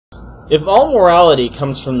If all morality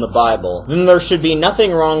comes from the Bible, then there should be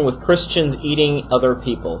nothing wrong with Christians eating other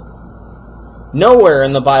people. Nowhere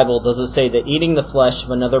in the Bible does it say that eating the flesh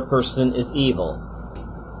of another person is evil.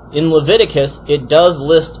 In Leviticus, it does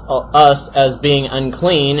list us as being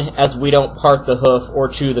unclean, as we don't part the hoof or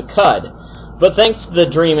chew the cud. But thanks to the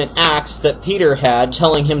dream in Acts that Peter had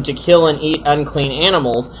telling him to kill and eat unclean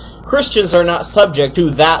animals, Christians are not subject to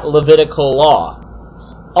that Levitical law.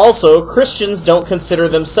 Also, Christians don't consider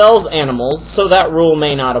themselves animals, so that rule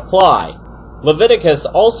may not apply. Leviticus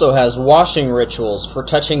also has washing rituals for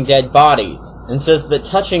touching dead bodies, and says that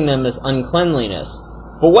touching them is uncleanliness.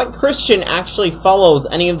 But what Christian actually follows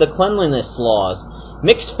any of the cleanliness laws,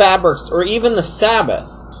 mixed fabrics, or even the Sabbath?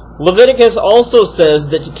 Leviticus also says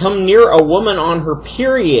that to come near a woman on her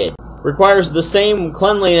period requires the same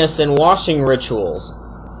cleanliness and washing rituals.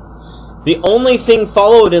 The only thing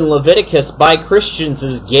followed in Leviticus by Christians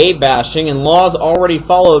is gay bashing and laws already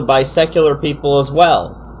followed by secular people as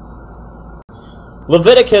well.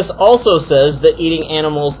 Leviticus also says that eating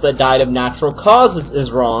animals that died of natural causes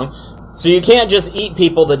is wrong, so you can't just eat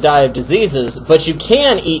people that die of diseases, but you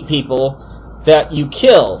can eat people that you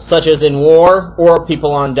kill, such as in war or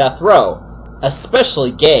people on death row,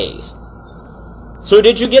 especially gays. So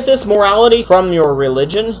did you get this morality from your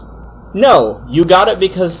religion? No, you got it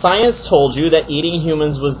because science told you that eating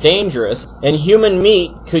humans was dangerous, and human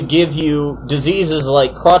meat could give you diseases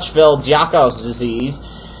like Creutzfeldt-Jakob's disease,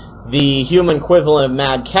 the human equivalent of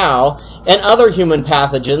mad cow, and other human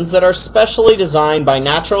pathogens that are specially designed by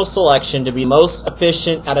natural selection to be most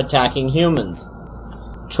efficient at attacking humans.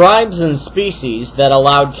 Tribes and species that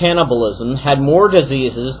allowed cannibalism had more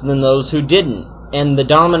diseases than those who didn't, and the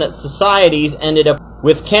dominant societies ended up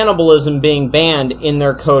with cannibalism being banned in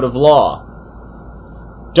their code of law.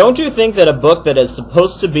 Don't you think that a book that is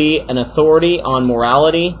supposed to be an authority on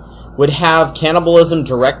morality would have cannibalism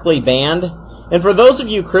directly banned? And for those of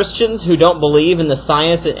you Christians who don't believe in the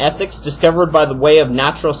science and ethics discovered by the way of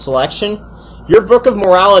natural selection, your book of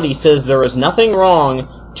morality says there is nothing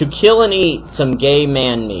wrong to kill and eat some gay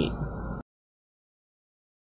man meat.